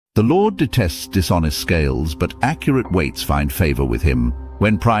The Lord detests dishonest scales, but accurate weights find favor with him.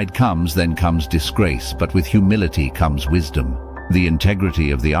 When pride comes, then comes disgrace, but with humility comes wisdom. The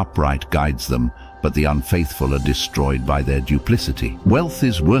integrity of the upright guides them, but the unfaithful are destroyed by their duplicity. Wealth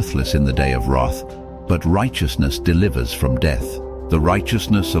is worthless in the day of wrath, but righteousness delivers from death. The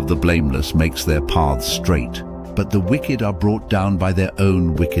righteousness of the blameless makes their paths straight, but the wicked are brought down by their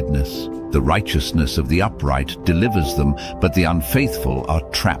own wickedness. The righteousness of the upright delivers them, but the unfaithful are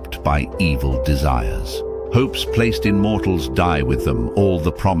trapped by evil desires. Hopes placed in mortals die with them. All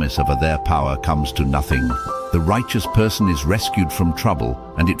the promise of their power comes to nothing. The righteous person is rescued from trouble,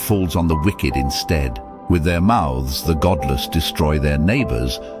 and it falls on the wicked instead. With their mouths the godless destroy their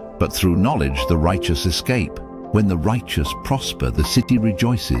neighbors, but through knowledge the righteous escape. When the righteous prosper, the city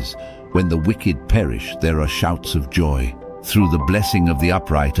rejoices. When the wicked perish, there are shouts of joy. Through the blessing of the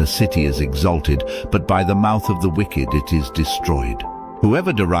upright a city is exalted, but by the mouth of the wicked it is destroyed.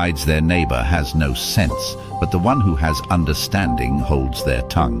 Whoever derides their neighbor has no sense, but the one who has understanding holds their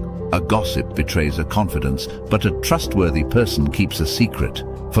tongue. A gossip betrays a confidence, but a trustworthy person keeps a secret.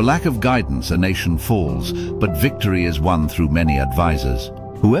 For lack of guidance a nation falls, but victory is won through many advisers.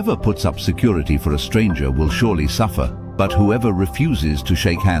 Whoever puts up security for a stranger will surely suffer, but whoever refuses to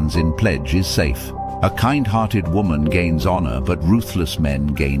shake hands in pledge is safe. A kind-hearted woman gains honor, but ruthless men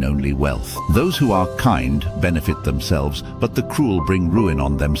gain only wealth. Those who are kind benefit themselves, but the cruel bring ruin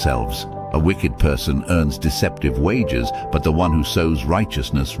on themselves. A wicked person earns deceptive wages, but the one who sows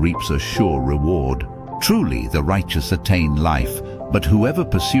righteousness reaps a sure reward. Truly the righteous attain life, but whoever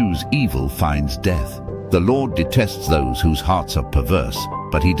pursues evil finds death. The Lord detests those whose hearts are perverse,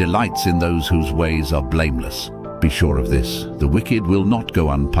 but he delights in those whose ways are blameless. Be sure of this, the wicked will not go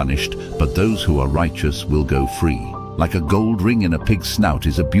unpunished, but those who are righteous will go free. Like a gold ring in a pig's snout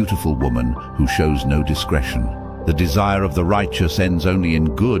is a beautiful woman who shows no discretion. The desire of the righteous ends only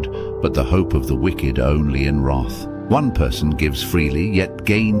in good, but the hope of the wicked only in wrath. One person gives freely, yet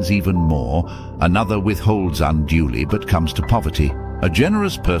gains even more. Another withholds unduly, but comes to poverty. A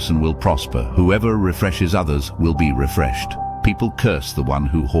generous person will prosper. Whoever refreshes others will be refreshed. People curse the one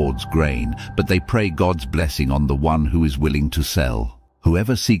who hoards grain, but they pray God's blessing on the one who is willing to sell.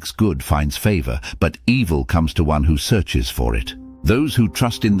 Whoever seeks good finds favor, but evil comes to one who searches for it. Those who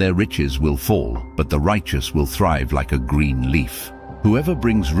trust in their riches will fall, but the righteous will thrive like a green leaf. Whoever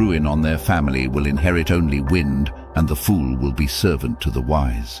brings ruin on their family will inherit only wind, and the fool will be servant to the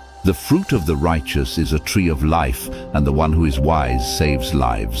wise. The fruit of the righteous is a tree of life, and the one who is wise saves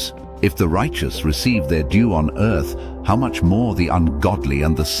lives. If the righteous receive their due on earth, how much more the ungodly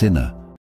and the sinner?